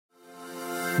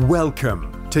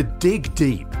Welcome to Dig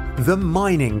Deep, the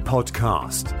mining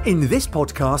podcast. In this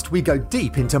podcast, we go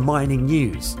deep into mining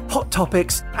news, hot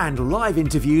topics, and live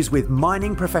interviews with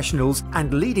mining professionals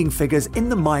and leading figures in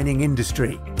the mining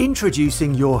industry.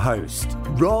 Introducing your host,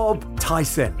 Rob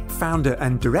Tyson, founder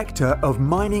and director of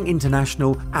Mining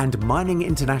International and Mining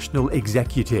International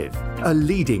Executive, a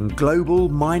leading global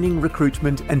mining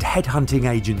recruitment and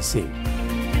headhunting agency.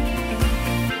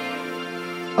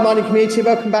 Mining community,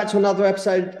 welcome back to another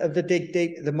episode of the Dig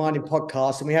Deep, the mining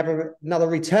podcast. And we have another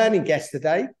returning guest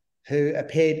today who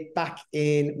appeared back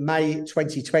in May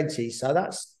 2020. So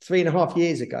that's 3.5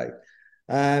 years ago,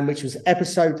 which was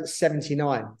episode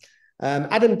 79.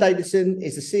 Adam Davidson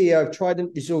is the CEO of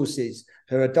Trident Resources,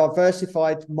 who are a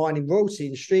diversified mining royalty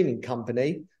and streaming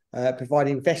company,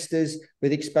 providing investors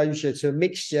with exposure to a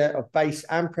mixture of base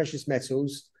and precious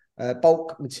metals,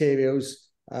 bulk materials,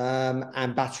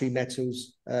 and battery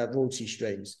metals royalty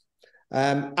streams.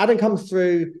 Adam comes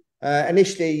through,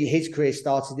 initially his career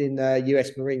started in the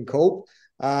US Marine Corps,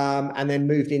 and then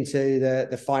moved into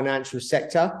the financial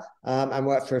sector, and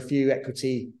worked for a few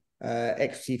equity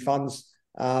funds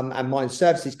and mine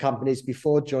services companies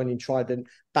before joining Trident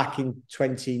back in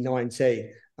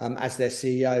 2019 as their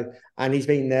CEO, and he's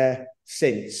been there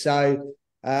since. So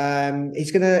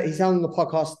he's on the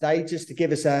podcast today just to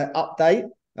give us an update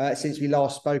since we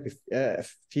last spoke a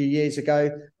few years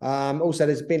ago. Also,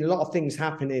 there's been a lot of things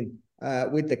happening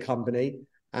with the company,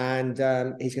 and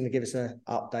he's going to give us an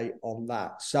update on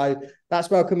that. So let's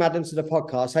welcome Adam to the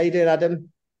podcast. How you doing,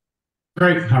 Adam?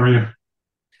 Great. How are you?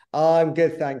 I'm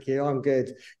good, thank you. I'm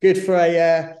good. Good for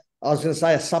I was going to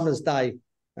say a summer's day.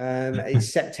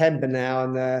 It's September now,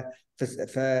 and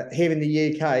for here in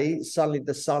the UK, suddenly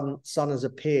the sun has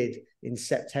appeared in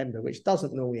September, which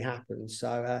doesn't normally happen.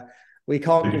 So we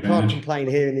can't complain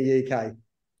here in the UK.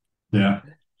 Yeah.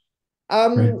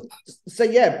 So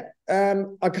I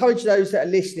encourage those that are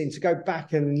listening to go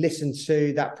back and listen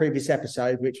to that previous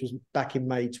episode, which was back in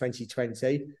May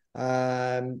 2020,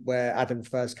 where Adam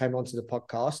first came onto the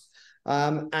podcast.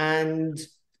 And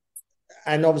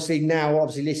obviously now,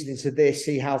 listening to this,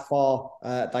 see how far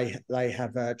they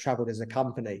have travelled as a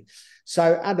company.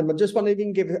 So Adam, I just wonder if you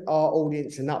can give our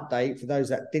audience an update for those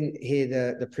that didn't hear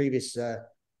the previous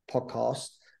podcast.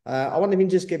 I wonder if you can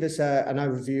just give us an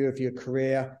overview of your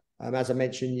career. As I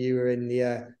mentioned, you were in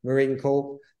the Marine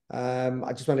Corps.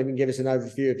 I just wonder if you can give us an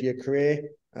overview of your career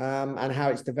and how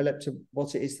it's developed to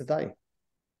what it is today.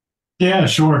 Yeah,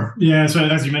 sure. Yeah, so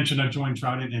as you mentioned, I joined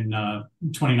Trident in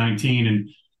 2019, and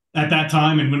at that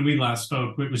time, and when we last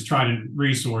spoke, it was Trident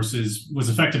Resources, was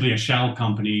effectively a shell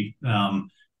company.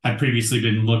 Had previously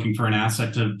been looking for an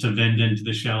asset to vend into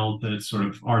the shell, to sort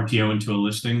of RTO into a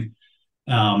listing.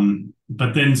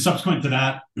 But then subsequent to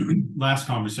that last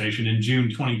conversation in June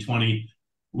 2020,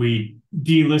 we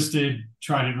delisted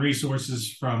Trident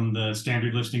Resources from the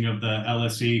standard listing of the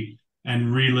LSE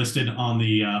and relisted on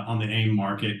the AIM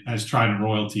market as Trident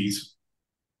Royalties.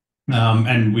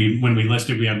 And when we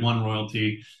listed, we had one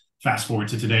royalty. Fast forward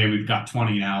to today, we've got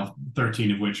 20 now,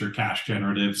 13 of which are cash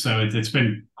generative. So it's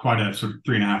been quite a sort of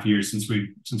 3.5 years since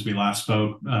we last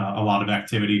spoke. A lot of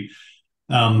activity.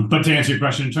 But to answer your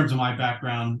question, in terms of my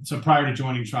background, so prior to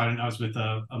joining Trident, I was with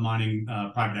a mining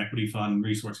private equity fund,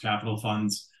 resource capital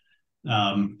funds,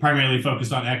 primarily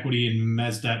focused on equity and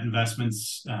mezz debt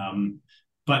investments,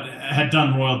 but had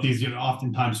done royalties.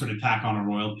 Oftentimes sort of tack on a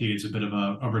royalty as a bit of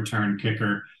a return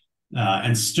kicker,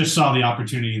 and just saw the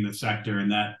opportunity in the sector,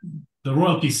 and that the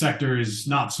royalty sector is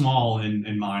not small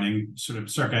in mining, sort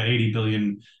of circa 80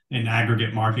 billion in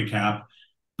aggregate market cap.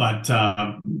 But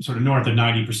sort of north of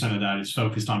 90% of that is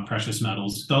focused on precious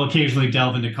metals. They'll occasionally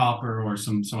delve into copper or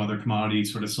some other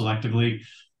commodities sort of selectively.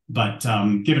 But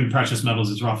given precious metals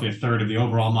is roughly a third of the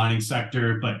overall mining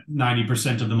sector, but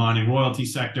 90% of the mining royalty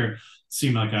sector,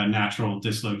 seemed like a natural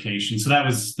dislocation. So that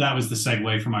was the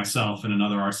segue for myself and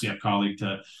another RCF colleague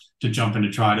to jump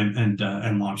into Trident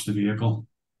and launch the vehicle.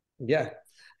 Yeah.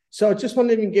 So I just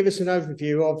wondering if you can give us an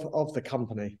overview of the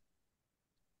company.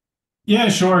 Yeah,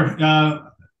 sure.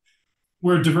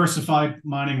 We're a diversified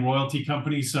mining royalty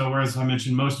company. So whereas I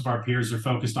mentioned most of our peers are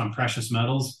focused on precious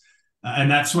metals, and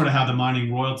that's sort of how the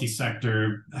mining royalty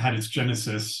sector had its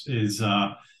genesis, is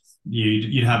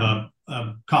you'd have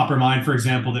a copper mine, for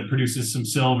example, that produces some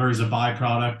silver as a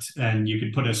byproduct, and you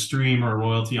could put a stream or a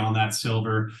royalty on that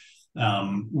silver,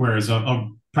 whereas a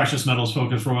precious metals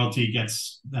focused royalty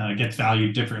gets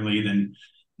valued differently than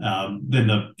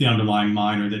the underlying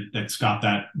miner that's got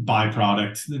that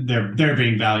byproduct. They're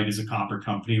being valued as a copper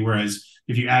company, whereas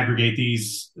if you aggregate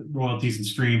these royalties and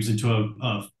streams into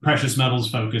a precious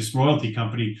metals focused royalty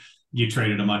company, you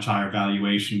trade at a much higher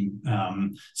valuation.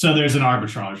 So there's an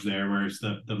arbitrage there, whereas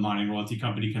the mining royalty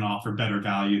company can offer better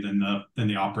value than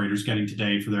the operators getting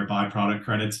today for their byproduct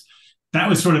credits. That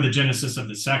was sort of the genesis of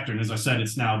the sector. And as I said,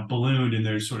 it's now ballooned, and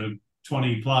there's sort of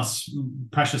 20 plus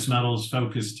precious metals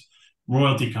focused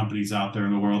royalty companies out there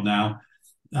in the world now.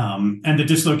 And the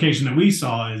dislocation that we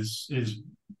saw is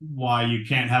why you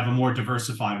can't have a more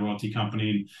diversified royalty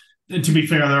company. And to be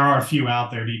fair, there are a few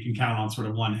out there, but you can count on sort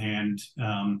of one hand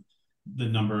the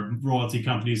number of royalty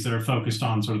companies that are focused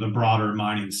on sort of the broader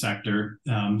mining sector.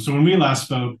 So when we last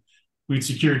spoke, we'd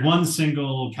secured one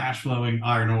single cash flowing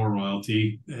iron ore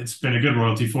royalty. It's been a good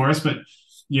royalty for us, but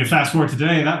fast forward to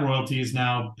today, that royalty has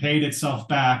now paid itself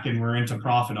back, and we're into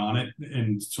profit on it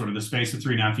in sort of the space of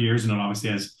 3.5 years. And it obviously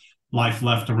has life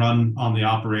left to run on the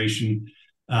operation.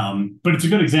 But it's a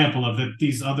good example of that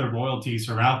these other royalties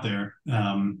are out there.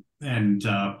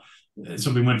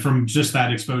 So we went from just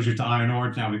that exposure to iron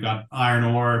ore. Now we've got iron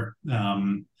ore, a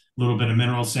little bit of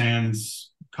mineral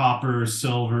sands, copper,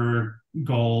 silver,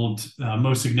 gold,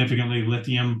 most significantly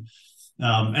lithium,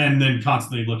 and then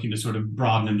constantly looking to sort of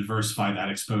broaden and diversify that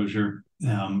exposure.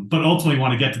 But ultimately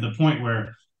want to get to the point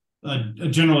where a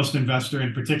generalist investor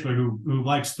in particular who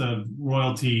likes the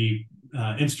royalty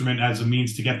instrument as a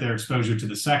means to get their exposure to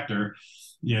the sector,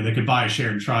 they could buy a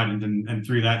share in Trident and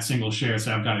through that single share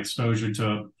say, I've got exposure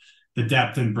to the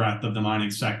depth and breadth of the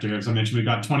mining sector. As I mentioned, we've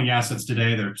got 20 assets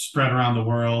today. They're spread around the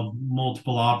world,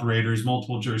 multiple operators,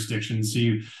 multiple jurisdictions. So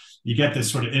you get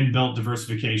this sort of inbuilt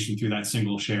diversification through that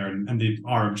single share. And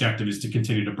our objective is to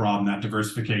continue to broaden that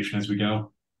diversification as we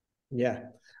go. Yeah.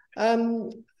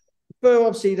 But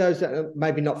obviously those that are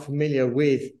maybe not familiar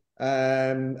with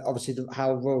obviously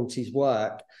how royalties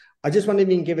work, I just wonder if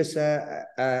you can give us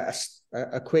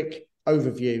a quick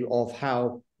overview of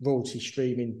how royalty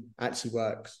streaming actually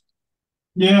works.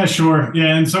 Yeah, sure.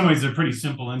 Yeah, in some ways they're pretty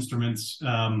simple instruments.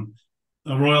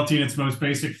 A royalty in its most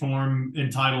basic form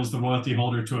entitles the royalty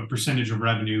holder to a percentage of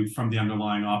revenue from the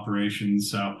underlying operations.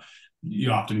 So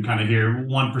you often kind of hear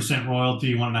 1%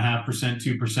 royalty, 1.5%,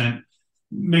 2%.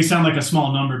 May sound like a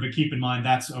small number, but keep in mind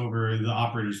that's over the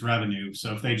operator's revenue.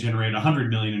 So if they generate 100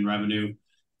 million in revenue,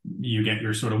 you get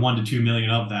your sort of 1 to 2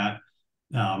 million of that.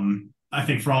 I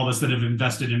think for all of us that have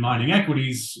invested in mining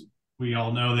equities, we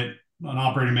all know that an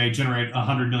operator may generate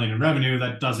 100 million in revenue.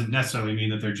 That doesn't necessarily mean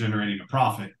that they're generating a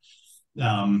profit.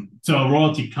 So a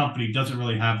royalty company doesn't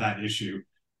really have that issue.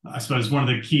 I suppose one of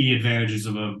the key advantages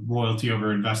of a royalty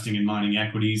over investing in mining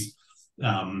equities,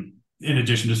 in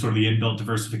addition to sort of the inbuilt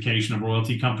diversification of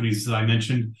royalty companies that I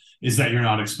mentioned, is that you're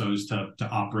not exposed to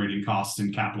operating costs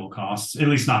and capital costs, at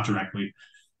least not directly.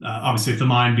 Obviously, if the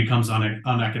mine becomes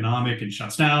uneconomic and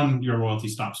shuts down, your royalty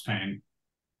stops paying.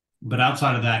 But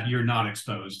outside of that, you're not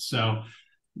exposed. So,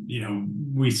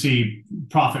 we see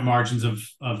profit margins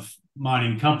of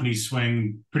mining companies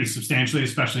swing pretty substantially,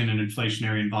 especially in an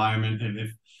inflationary environment.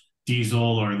 If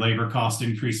diesel or labor costs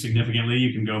increase significantly,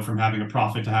 you can go from having a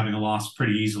profit to having a loss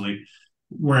pretty easily.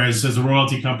 Whereas as a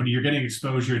royalty company, you're getting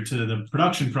exposure to the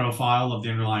production profile of the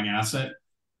underlying asset,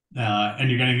 and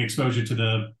you're getting exposure to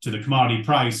the commodity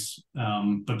price.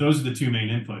 But those are the two main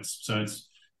inputs. So it's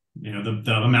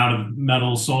the amount of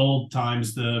metal sold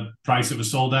times the price it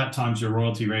was sold at times your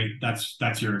royalty rate.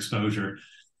 That's your exposure.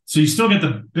 So you still get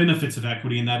the benefits of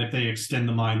equity in that if they extend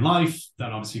the mine life,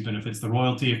 that obviously benefits the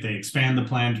royalty. If they expand the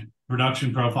planned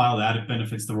production profile, that it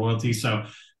benefits the royalty. So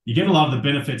you get a lot of the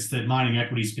benefits that mining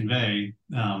equities convey.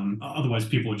 Otherwise,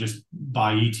 people would just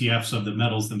buy ETFs of the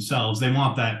metals themselves. They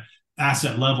want that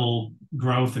asset level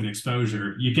growth and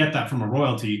exposure. You get that from a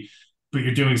royalty, but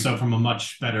you're doing so from a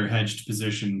much better hedged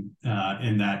position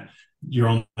in that you're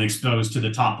only exposed to the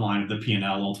top line of the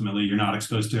P&L. Ultimately, you're not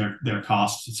exposed to their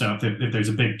costs. So if there's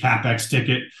a big CapEx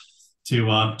ticket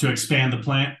to expand the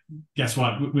plant, guess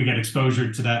what? We get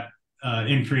exposure to that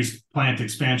increased plant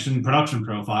expansion production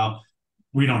profile.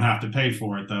 We don't have to pay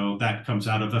for it, though. That comes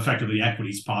out of effectively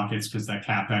equities pockets because that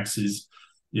CapEx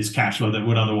is cash flow that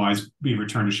would otherwise be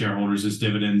returned to shareholders as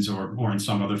dividends or in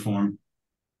some other form.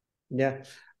 Yeah.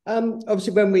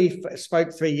 Obviously, when we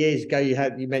spoke 3 years ago,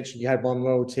 you mentioned you had one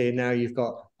royalty, and now you've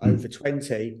got over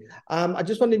 20. I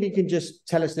just wondered if you can just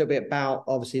tell us a little bit about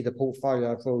obviously the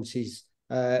portfolio of royalties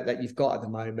that you've got at the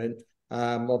moment.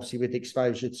 Obviously, with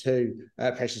exposure to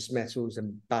precious metals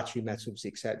and battery metals,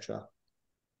 etc.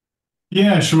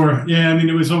 Yeah, sure. Yeah, I mean,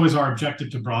 it was always our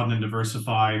objective to broaden and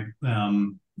diversify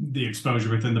the exposure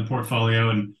within the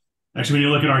portfolio. And actually, when you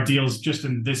look at our deals just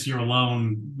in this year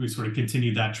alone, we sort of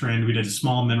continued that trend. We did a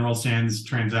small mineral sands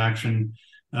transaction,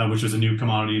 which was a new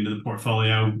commodity into the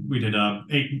portfolio. We did a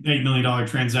 $8 million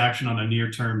transaction on a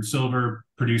near-term silver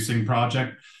producing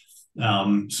project.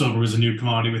 Silver was a new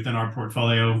commodity within our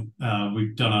portfolio.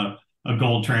 We've done a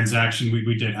gold transaction.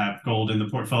 We did have gold in the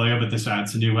portfolio, but this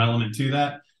adds a new element to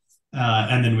that.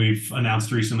 And then we've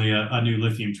announced recently a new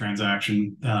lithium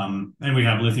transaction. And we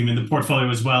have lithium in the portfolio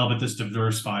as well, but this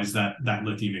diversifies that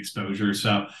lithium exposure.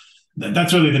 So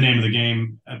that's really the name of the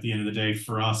game at the end of the day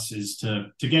for us, is to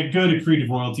get good accretive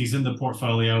royalties in the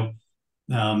portfolio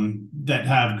that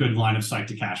have good line of sight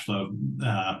to cash flow.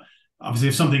 Obviously,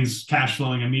 if something's cash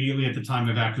flowing immediately at the time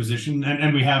of acquisition,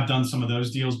 and we have done some of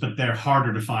those deals, but they're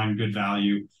harder to find good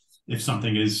value if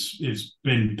something is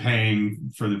been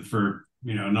paying for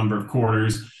a number of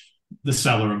quarters. The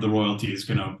seller of the royalty is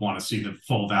going to want to see the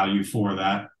full value for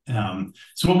that.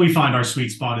 So what we find our sweet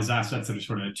spot is assets that are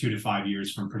sort of 2 to 5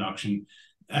 years from production.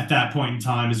 At that point in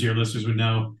time, as your listeners would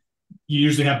know, you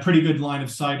usually have pretty good line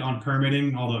of sight on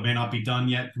permitting, although it may not be done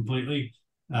yet completely.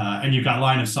 And you've got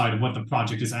line of sight of what the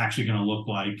project is actually going to look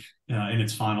like in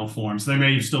its final form. So there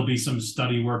may still be some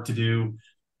study work to do.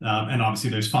 And obviously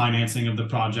there's financing of the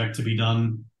project to be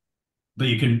done. But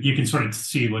you can sort of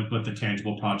see what the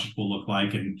tangible project will look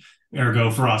like, and ergo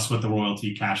for us, what the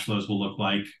royalty cash flows will look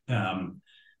like.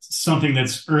 Something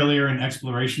that's earlier in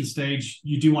exploration stage,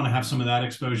 you do want to have some of that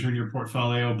exposure in your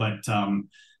portfolio,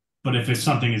 but if it's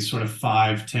something is sort of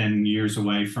 5-10 years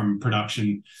away from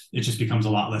production, it just becomes a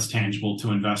lot less tangible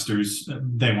to investors.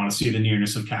 They want to see the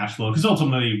nearness of cash flow, because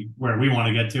ultimately where we want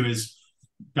to get to is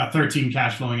got 13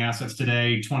 cash flowing assets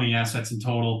today, 20 assets in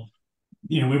total.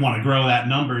 We want to grow that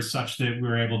number such that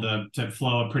we're able to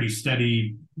flow a pretty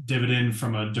steady dividend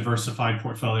from a diversified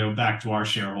portfolio back to our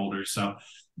shareholders. So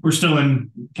we're still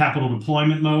in capital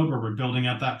deployment mode where we're building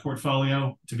out that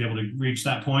portfolio to be able to reach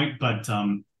that point. But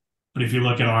if you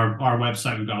look at our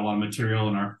website, we've got a lot of material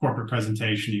in our corporate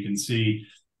presentation. You can see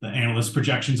the analyst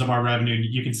projections of our revenue.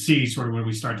 You can see sort of when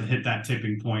we start to hit that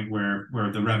tipping point where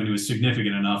the revenue is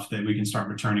significant enough that we can start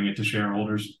returning it to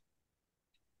shareholders.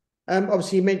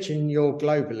 Obviously, you mentioned you're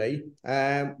globally.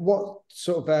 What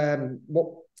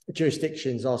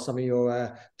jurisdictions are some of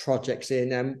your projects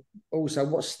in? And also,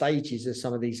 what stages are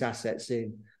some of these assets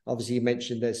in? Obviously, you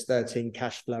mentioned there's 13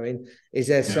 cash flowing. Is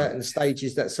there certain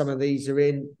stages that some of these are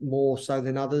in more so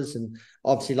than others? And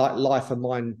obviously, like life and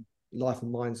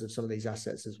mines of some of these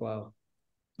assets as well.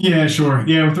 Yeah, sure.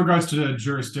 Yeah, with regards to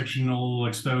jurisdictional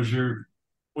exposure,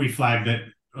 we flagged that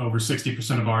over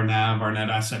 60% of our NAV, our net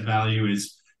asset value,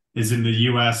 is in the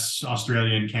US,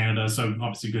 Australia, and Canada. So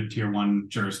obviously good tier one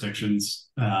jurisdictions.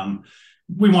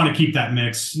 We want to keep that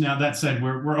mix. Now, that said,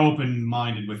 we're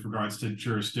open-minded with regards to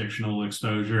jurisdictional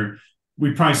exposure.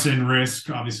 We price in risk,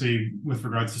 obviously, with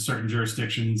regards to certain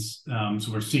jurisdictions.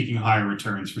 So we're seeking higher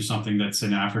returns for something that's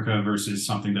in Africa versus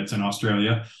something that's in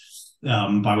Australia,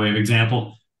 by way of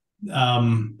example.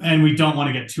 And we don't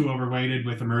want to get too overweighted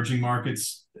with emerging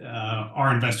markets.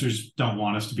 Our investors don't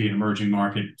want us to be an emerging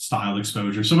market style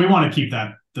exposure. So we want to keep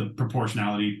the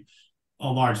proportionality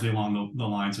largely along the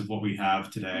lines of what we have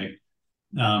today.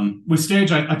 With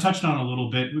stage, I touched on a little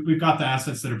bit. We've got the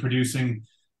assets that are producing.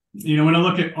 When I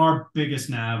look at our biggest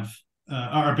NAV,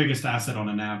 our biggest asset on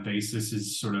a NAV basis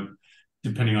is sort of,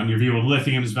 depending on your view of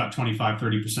lithium, is about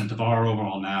 25-30% of our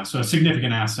overall NAV. So a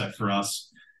significant asset for us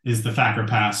is the Thacker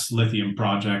Pass lithium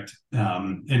project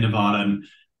in Nevada. And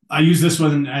I use this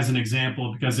one as an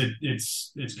example because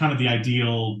it's kind of the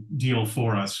ideal deal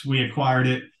for us. We acquired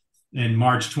it in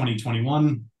March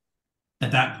 2021.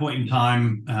 At that point in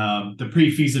time, the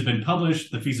pre-feas had been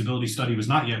published. The feasibility study was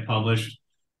not yet published,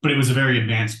 but it was a very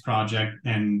advanced project.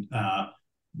 And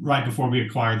right before we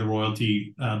acquired the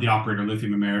royalty, the operator,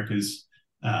 Lithium Americas,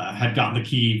 had gotten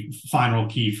the final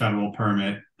federal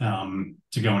permit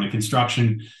to go into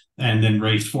construction, and then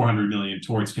raised $400 million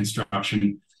towards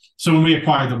construction. So when we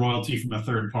acquired the royalty from a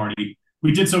third party,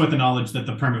 we did so with the knowledge that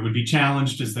the permit would be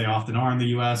challenged, as they often are in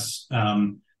the US.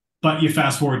 But you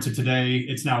fast forward to today,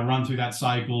 it's now run through that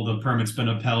cycle. The permit's been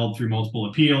upheld through multiple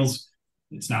appeals.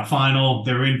 It's now final.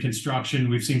 They're in construction.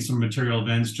 We've seen some material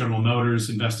events. General Motors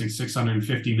investing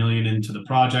 $650 million into the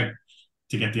project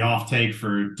to get the offtake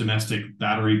for domestic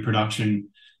battery production.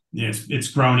 It's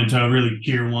grown into a really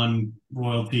tier one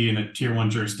royalty in a tier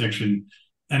one jurisdiction.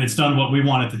 And it's done what we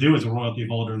want it to do as a royalty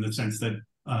holder, in the sense that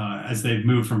as they've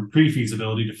moved from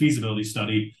pre-feasibility to feasibility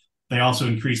study, they also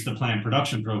increased the planned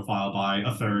production profile by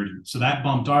a third. So that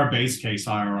bumped our base case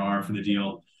IRR for the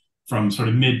deal from sort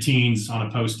of mid-teens on a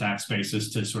post-tax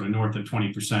basis to sort of north of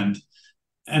 20%.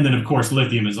 And then, of course,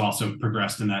 lithium has also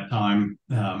progressed in that time.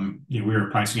 We were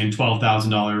pricing in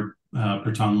 $12,000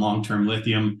 per ton long-term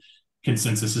lithium.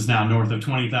 Consensus is now north of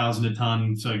 $20,000 a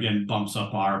ton. So again, bumps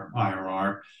up our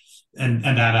IRR. And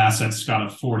that asset's got a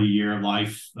 40-year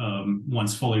life,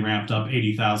 once fully ramped up,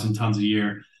 80,000 tons a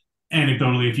year.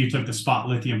 anecdotally, if you took the spot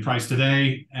lithium price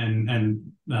today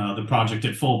and the project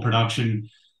at full production,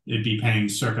 it'd be paying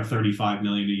circa $35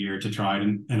 million a year to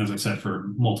Trident, and as I said, for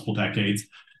multiple decades.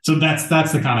 So that's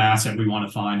the kind of asset we want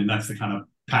to find, and that's the kind of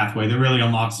pathway that really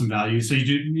unlocks some value. So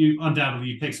you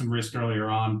undoubtedly take some risk earlier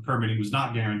on. Permitting was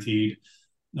not guaranteed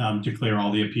to clear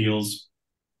all the appeals.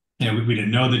 We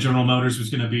didn't know that General Motors was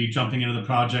going to be jumping into the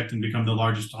project and become the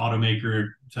largest automaker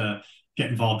to get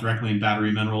involved directly in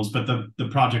battery minerals. But the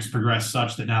project's progressed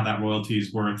such that now that royalty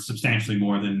is worth substantially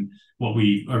more than what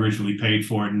we originally paid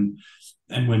for it.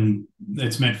 And when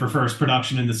it's meant for first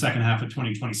production in the second half of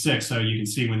 2026, so you can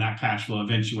see when that cash flow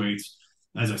eventuates,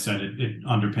 as I said, it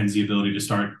underpins the ability to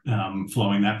start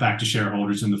flowing that back to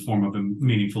shareholders in the form of a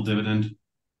meaningful dividend.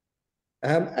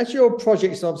 As your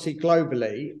projects obviously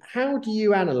globally, how do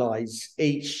you analyze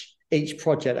each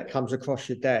project that comes across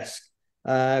your desk?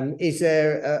 Is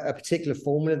there a particular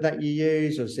formula that you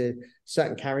use, or is there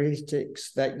certain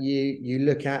characteristics that you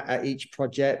look at each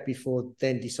project before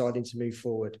then deciding to move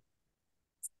forward?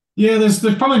 Yeah, there's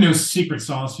probably no secret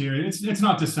sauce here. It's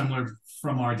not dissimilar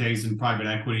from our days in private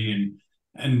equity,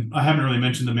 and I haven't really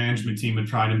mentioned the management team at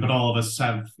Trident, but all of us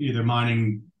have either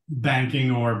mining, banking,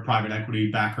 or private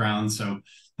equity backgrounds. So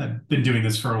I've been doing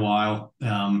this for a while.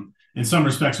 In some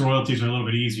respects, royalties are a little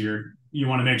bit easier. You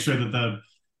want to make sure that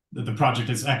the project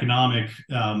is economic,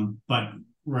 but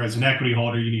whereas an equity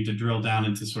holder, you need to drill down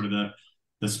into sort of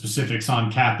the specifics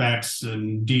on CapEx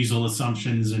and diesel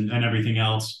assumptions and everything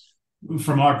else.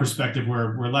 From our perspective,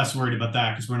 we're less worried about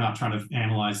that because we're not trying to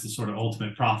analyze the sort of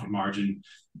ultimate profit margin.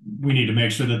 We need to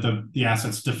make sure that the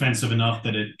asset's defensive enough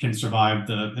that it can survive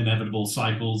the inevitable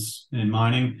cycles in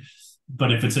mining.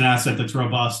 But if it's an asset that's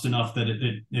robust enough that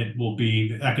it will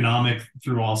be economic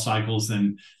through all cycles,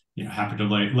 then happy to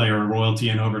layer a royalty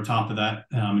in over top of that,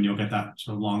 and you'll get that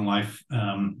sort of long life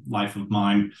of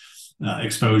mine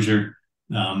exposure.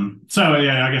 So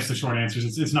yeah, I guess the short answer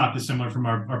is it's not dissimilar from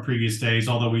our previous days,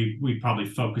 although we probably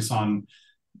focus on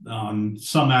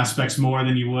some aspects more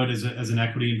than you would as an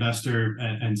equity investor,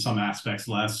 and some aspects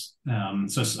less.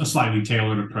 So a slightly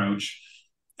tailored approach.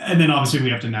 And then obviously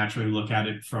we have to naturally look at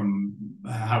it from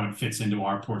how it fits into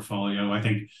our portfolio. I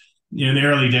think in the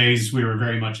early days we were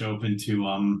very much open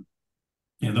to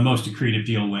the most accretive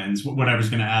deal wins, whatever's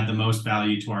going to add the most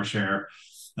value to our share.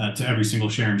 To every single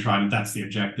share in Trident, that's the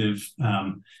objective,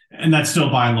 and that's still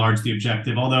by and large the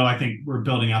objective. Although I think we're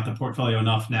building out the portfolio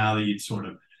enough now that you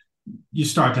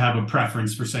start to have a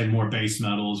preference for, say, more base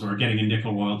metals or getting a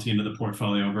nickel royalty into the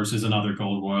portfolio versus another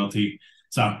gold royalty.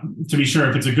 So to be sure,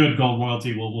 if it's a good gold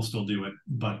royalty, we'll still do it.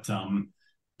 But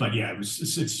yeah,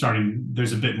 it's starting.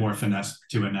 There's a bit more finesse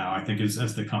to it now, I think,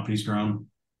 as the company's grown.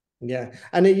 Yeah,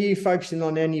 and are you focusing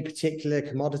on any particular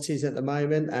commodities at the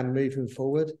moment and moving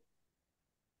forward?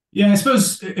 Yeah, I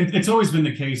suppose it's always been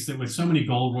the case that with so many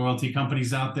gold royalty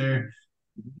companies out there,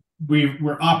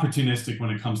 we're opportunistic when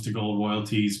it comes to gold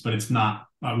royalties, but it's not,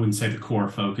 I wouldn't say, the core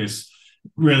focus.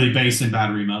 Really, base and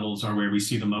battery metals are where we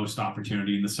see the most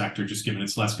opportunity in the sector, just given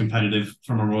it's less competitive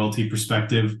from a royalty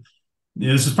perspective.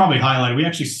 This is probably highlighted. We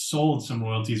actually sold some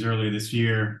royalties earlier this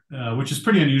year, which is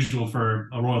pretty unusual for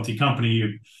a royalty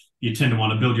company. You tend to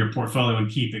want to build your portfolio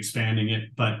and keep expanding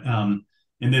it, but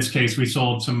in this case, we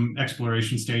sold some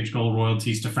exploration stage gold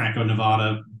royalties to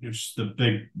Franco-Nevada, which is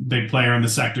the big player in the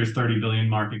sector, 30 billion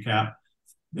market cap,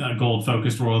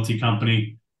 gold-focused royalty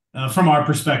company. From our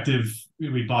perspective,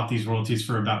 we bought these royalties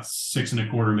for about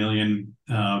 $6.25 million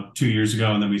 2 years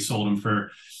ago, and then we sold them for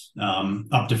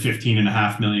up to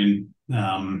 $15.5 million.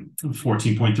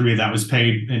 14.3 of that was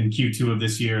paid in Q2 of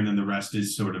this year, and then the rest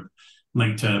is sort of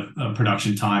linked to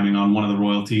production timing on one of the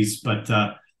royalties. But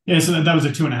yeah, so that was a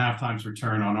 2.5 times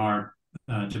return on our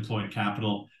deployed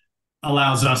capital.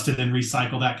 Allows us to then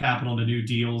recycle that capital into new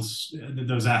deals.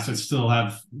 Those assets still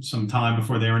have some time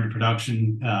before they're into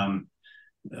production,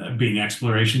 being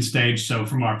exploration stage. So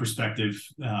from our perspective,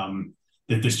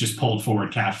 that this just pulled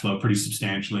forward cash flow pretty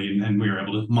substantially, and we were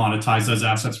able to monetize those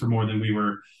assets for more than we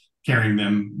were carrying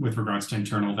them with regards to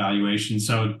internal valuation.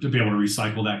 So to be able to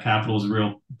recycle that capital is a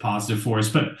real positive for us.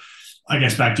 But I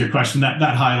guess back to your question, that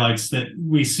highlights that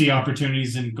we see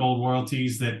opportunities in gold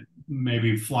royalties that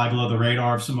maybe fly below the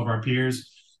radar of some of our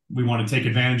peers. We want to take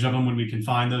advantage of them when we can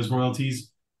find those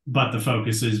royalties, but the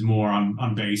focus is more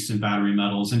on base and battery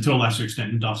metals, and to a lesser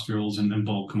extent industrials and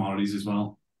bulk commodities as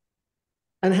well.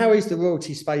 And how is the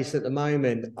royalty space at the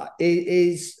moment?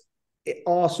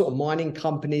 Are sort of mining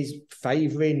companies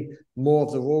favouring more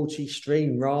of the royalty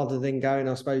stream rather than going,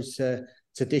 I suppose, to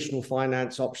traditional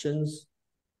finance options?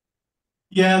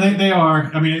 Yeah, they are.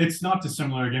 I mean, it's not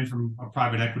dissimilar, again, from our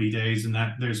private equity days, in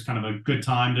that there's kind of a good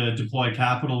time to deploy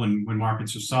capital when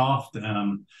markets are soft.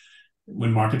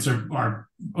 when markets are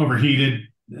overheated,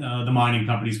 the mining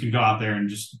companies can go out there and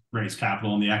just raise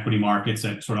capital in the equity markets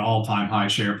at sort of all-time high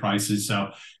share prices.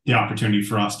 So the opportunity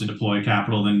for us to deploy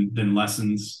capital then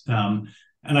lessens.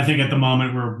 And I think at the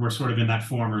moment we're sort of in that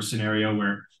former scenario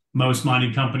where most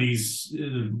mining companies,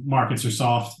 markets are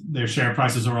soft, their share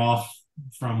prices are off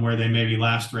from where they maybe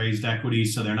last raised equity,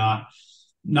 so they're not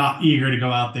eager to go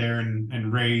out there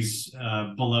and raise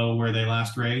below where they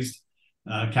last raised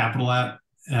capital at.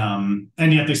 And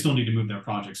yet they still need to move their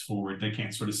projects forward. They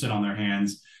can't sort of sit on their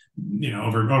hands.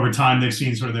 Over time, they've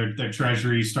seen sort of their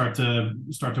treasury start to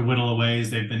whittle away as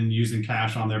they've been using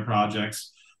cash on their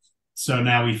projects. So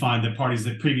now we find that parties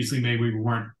that previously maybe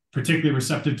weren't particularly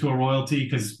receptive to a royalty,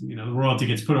 because the royalty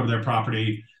gets put over their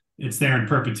property, it's there in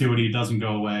perpetuity, it doesn't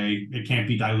go away, it can't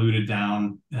be diluted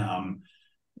down.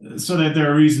 So that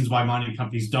there are reasons why mining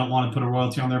companies don't want to put a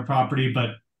royalty on their property,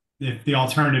 but if the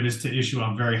alternative is to issue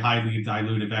a very highly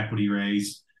dilutive equity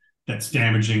raise that's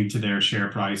damaging to their share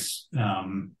price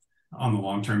on the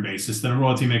long-term basis, then a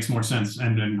royalty makes more sense.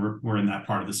 And then we're in that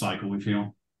part of the cycle, we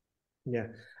feel. Yeah.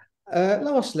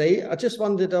 Lastly, I just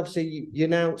wondered, obviously, you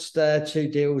announced 2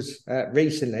 deals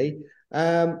recently.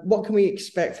 What can we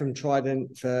expect from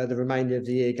Trident for the remainder of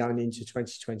the year going into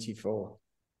 2024?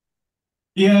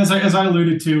 Yeah, as I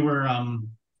alluded to,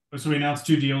 so we announced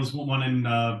 2 deals, one in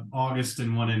August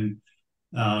and one in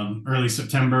early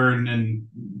September, and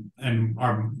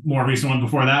our more recent one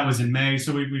before that was in May.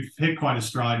 So we've hit quite a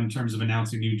stride in terms of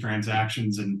announcing new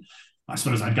transactions, and I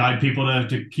suppose I'd guide people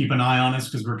to keep an eye on us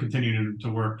because we're continuing to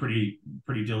work pretty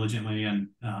diligently and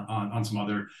on some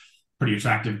other pretty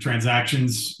attractive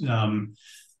transactions.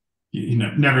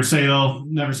 Never say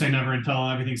never until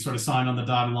everything's sort of signed on the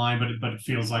dotted line, but it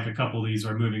feels like a couple of these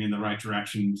are moving in the right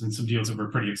directions and some deals that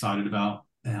we're pretty excited about.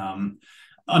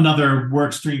 Another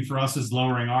work stream for us is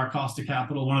lowering our cost of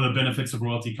capital. One of the benefits of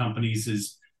royalty companies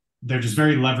is they're just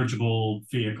very leverageable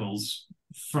vehicles.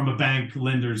 From a bank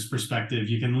lender's perspective,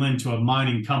 you can lend to a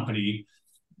mining company.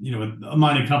 A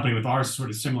mining company with our sort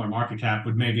of similar market cap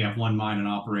would maybe have 1 mine in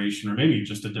operation, or maybe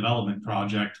just a development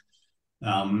project.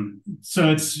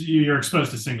 So you're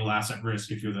exposed to single asset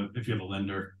risk if you're the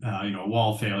lender. A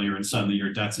wall failure and suddenly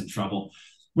your debt's in trouble.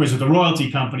 Whereas with a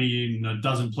royalty company, a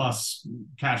dozen plus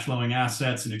cash flowing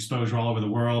assets and exposure all over the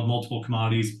world, multiple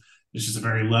commodities, it's just a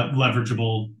very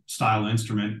leverageable style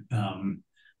instrument.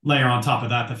 Layer on top of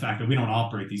that the fact that we don't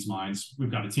operate these mines.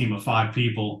 We've got a team of 5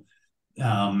 people.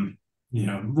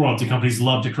 Royalty companies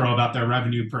love to crow about their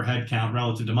revenue per head count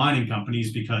relative to mining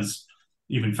companies, because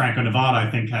even Franco-Nevada, I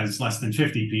think, has less than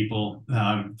 50 people,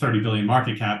 30 billion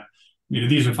market cap.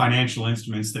 These are financial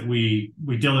instruments that we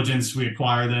diligence, we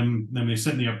acquire them, then they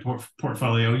sit in the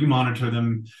portfolio. You monitor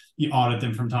them, you audit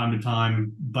them from time to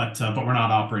time, but we're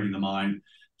not operating the mine.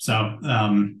 So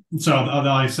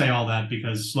I say all that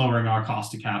because lowering our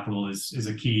cost of capital is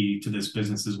a key to this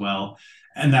business as well.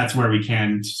 And that's where we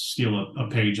can steal a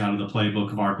page out of the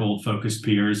playbook of our gold-focused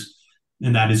peers.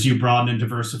 And that is, you broaden and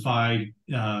diversify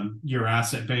your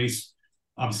asset base.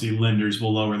 Obviously, lenders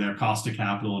will lower their cost of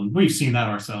capital. And we've seen that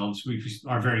ourselves.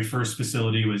 Our very first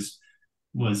facility was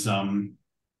 10%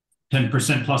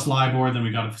 plus LIBOR. Then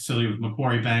we got a facility with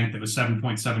Macquarie Bank that was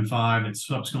 7.75. It's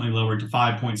subsequently lowered to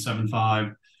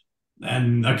 5.75.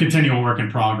 And a continual work in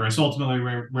progress. Ultimately,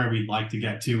 where we'd like to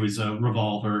get to is a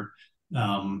revolver,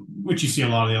 which you see a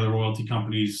lot of the other royalty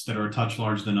companies that are a touch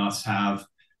larger than us have,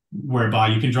 whereby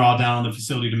you can draw down on the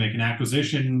facility to make an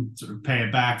acquisition, sort of pay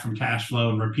it back from cash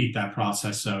flow, and repeat that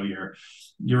process. So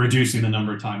you're reducing the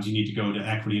number of times you need to go to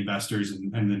equity investors,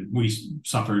 and then we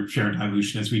suffer share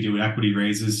dilution as we do equity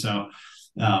raises. So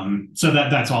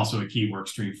that's also a key work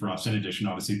stream for us, in addition,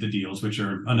 obviously, the deals, which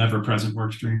are an ever-present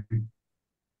work stream.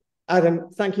 Adam,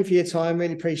 thank you for your time.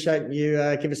 Really appreciate you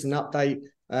give us an update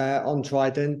on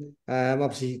Trident.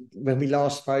 Obviously, when we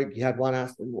last spoke, you had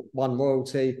one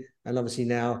royalty, and obviously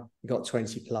now you got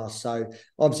 20 plus. So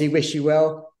obviously wish you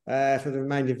well for the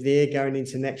remainder of the year going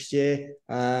into next year,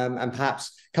 and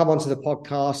perhaps come onto the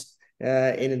podcast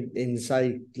in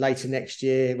say later next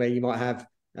year, where you might have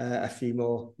a few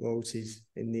more royalties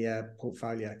in the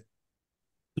portfolio.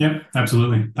 Yep,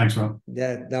 absolutely. Thanks, Rob.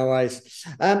 Yeah, no worries.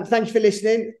 Thank you for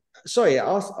listening. Sorry,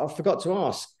 I forgot to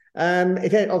ask.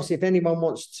 If anyone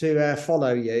wants to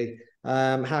follow you,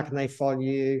 how can they find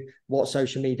you? What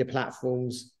social media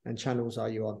platforms and channels are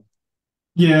you on?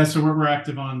 Yeah, so we're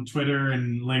active on Twitter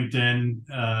and LinkedIn,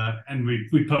 and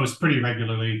we post pretty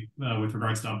regularly with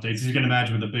regards to updates. As you can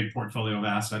imagine, with a big portfolio of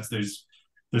assets, there's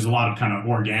a lot of kind of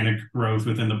organic growth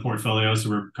within the portfolio, so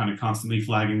we're kind of constantly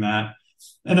flagging that.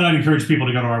 And then I'd encourage people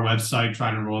to go to our website,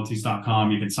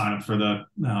 tridentroyalties.com. You can sign up for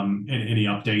any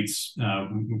updates.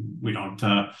 We don't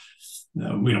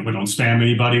we don't spam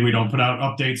anybody. We don't put out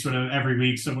updates sort of every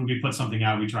week. So when we put something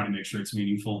out, we try to make sure it's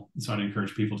meaningful. So I'd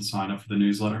encourage people to sign up for the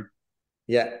newsletter.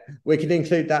 Yeah, we can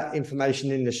include that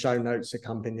information in the show notes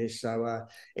accompanying this. So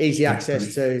easy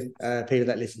access to people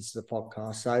that listen to the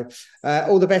podcast. So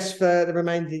all the best for the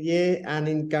remainder of the year and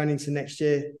in going into next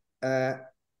year,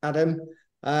 Adam.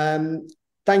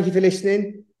 Thank you for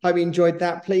listening. Hope you enjoyed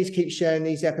that. Please keep sharing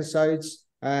these episodes.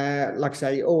 Like I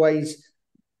say, always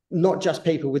not just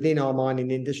people within our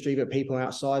mining industry, but people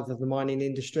outside of the mining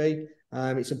industry.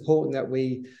 It's important that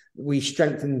we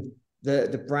strengthen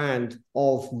the brand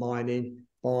of mining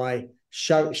by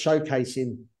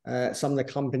showcasing some of the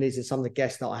companies and some of the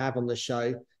guests that I have on the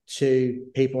show to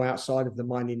people outside of the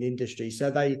mining industry,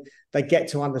 so they get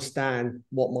to understand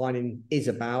what mining is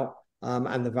about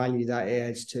and the value that it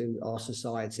adds to our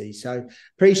society. So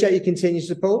appreciate your continued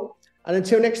support, and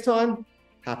until next time,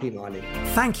 happy mining.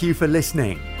 Thank you for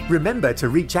listening. Remember to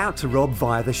reach out to Rob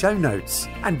via the show notes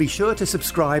and be sure to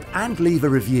subscribe and leave a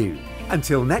review.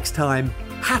 Until next time,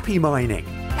 happy mining,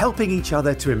 helping each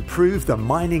other to improve the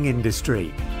mining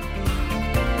industry.